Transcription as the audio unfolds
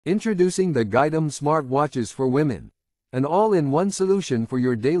Introducing the Gydom Smart Watches for women, an all-in-one solution for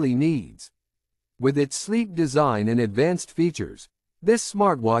your daily needs. With its sleek design and advanced features, this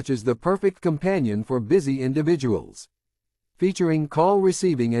smartwatch is the perfect companion for busy individuals. Featuring call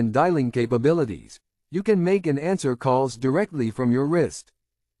receiving and dialing capabilities, you can make and answer calls directly from your wrist.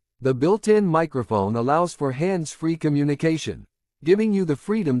 The built-in microphone allows for hands-free communication, giving you the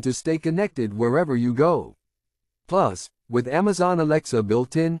freedom to stay connected wherever you go. Plus, with Amazon Alexa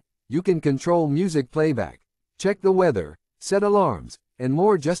built in, you can control music playback, check the weather, set alarms, and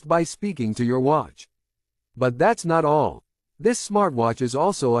more just by speaking to your watch. But that's not all. This smartwatch is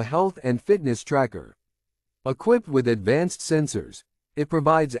also a health and fitness tracker. Equipped with advanced sensors, it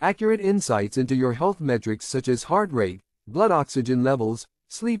provides accurate insights into your health metrics such as heart rate, blood oxygen levels,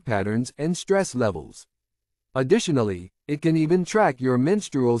 sleep patterns, and stress levels. Additionally, it can even track your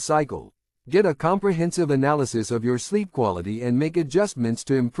menstrual cycle. Get a comprehensive analysis of your sleep quality and make adjustments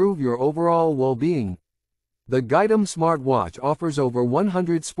to improve your overall well-being. The Gydom Smart Watch offers over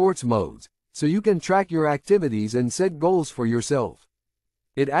 100 sports modes, so you can track your activities and set goals for yourself.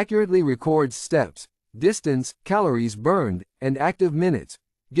 It accurately records steps, distance, calories burned, and active minutes,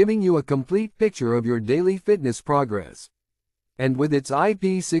 giving you a complete picture of your daily fitness progress. And with its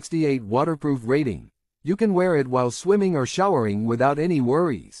IP68 waterproof rating, you can wear it while swimming or showering without any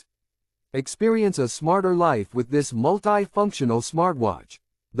worries. Experience a smarter life with this multi-functional smartwatch.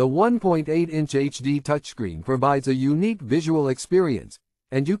 The 1.8-inch HD touchscreen provides a unique visual experience,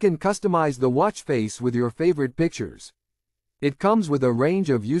 and you can customize the watch face with your favorite pictures. It comes with a range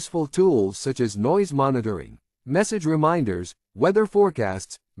of useful tools such as noise monitoring, message reminders, weather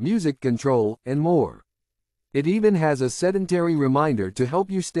forecasts, music control, and more. It even has a sedentary reminder to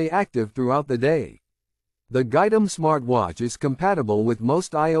help you stay active throughout the day. The Gydom Smart Watch is compatible with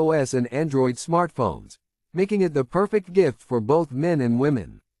most iOS and Android smartphones, making it the perfect gift for both men and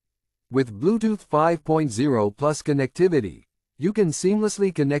women. With Bluetooth 5.0 plus connectivity, you can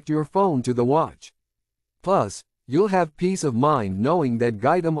seamlessly connect your phone to the watch. Plus, you'll have peace of mind knowing that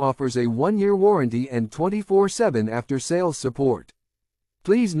Gydom offers a 1-year warranty and 24/7 after-sales support.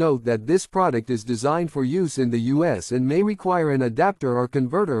 Please note that this product is designed for use in the US and may require an adapter or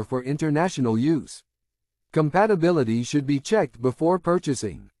converter for international use. Compatibility should be checked before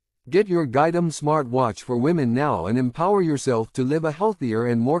purchasing. Get your Gydom Smart Watch for women now and empower yourself to live a healthier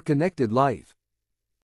and more connected life.